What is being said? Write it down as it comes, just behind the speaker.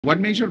One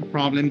major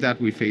problem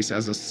that we face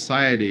as a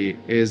society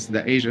is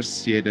the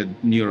age-associated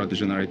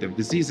neurodegenerative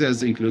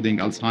diseases, including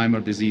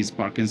Alzheimer disease,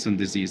 Parkinson's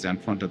disease, and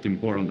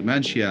frontotemporal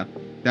dementia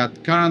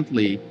that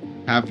currently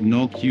have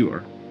no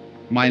cure.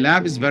 My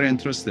lab is very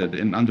interested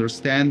in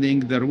understanding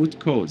the root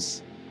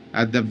cause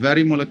at the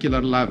very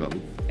molecular level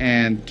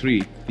and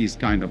treat these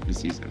kind of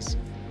diseases.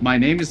 My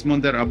name is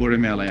Munder Abu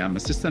Remele. I'm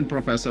assistant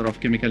professor of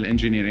chemical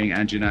engineering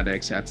and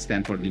genetics at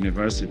Stanford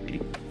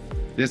University.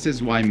 This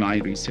is why my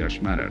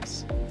research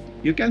matters.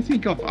 You can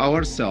think of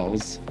our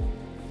cells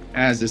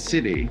as a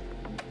city.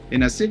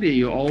 In a city,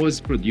 you always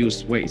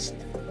produce waste.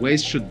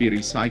 Waste should be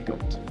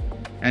recycled.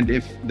 And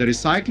if the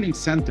recycling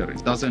center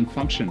doesn't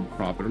function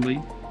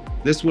properly,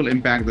 this will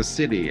impact the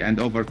city, and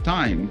over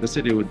time, the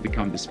city would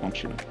become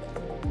dysfunctional.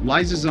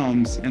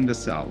 Lysosomes in the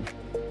cell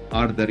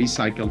are the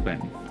recycle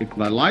bin. If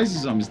the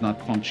lysosome is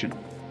not functioning,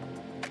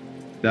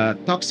 the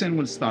toxin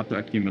will start to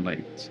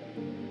accumulate.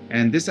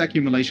 And this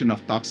accumulation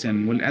of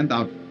toxin will end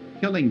up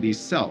killing these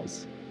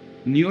cells.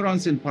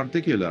 Neurons in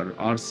particular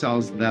are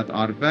cells that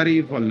are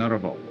very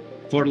vulnerable.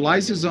 For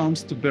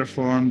lysosomes to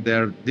perform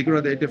their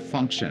degradative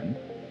function,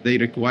 they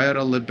require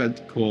a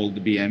lipid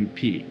called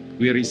BMP.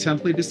 We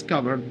recently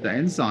discovered the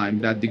enzyme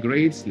that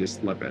degrades this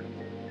lipid.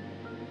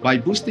 By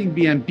boosting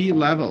BMP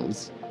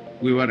levels,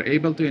 we were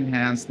able to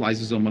enhance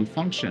lysosomal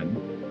function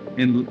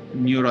in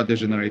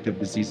neurodegenerative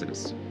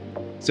diseases.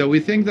 So we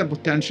think the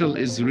potential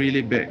is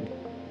really big.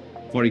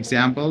 For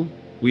example,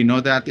 we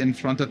know that in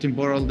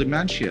frontotemporal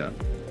dementia,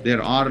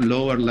 there are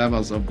lower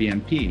levels of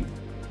BMP.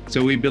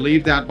 So we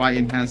believe that by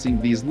enhancing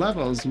these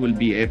levels, we'll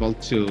be able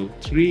to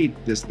treat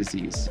this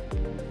disease.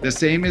 The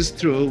same is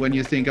true when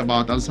you think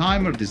about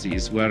Alzheimer's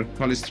disease, where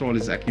cholesterol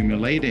is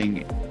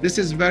accumulating. This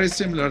is very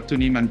similar to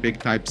Niemann-Pick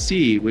type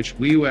C, which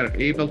we were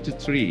able to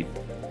treat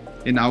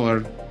in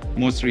our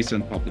most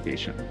recent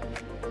publication.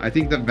 I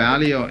think the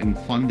value in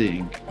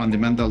funding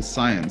fundamental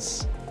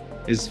science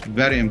is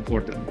very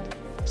important,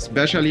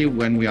 especially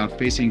when we are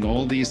facing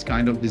all these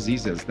kind of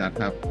diseases that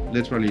have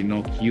literally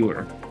no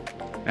cure.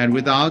 And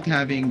without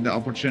having the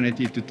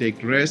opportunity to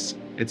take risks,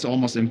 it's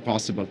almost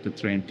impossible to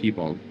train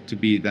people to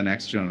be the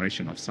next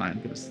generation of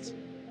scientists.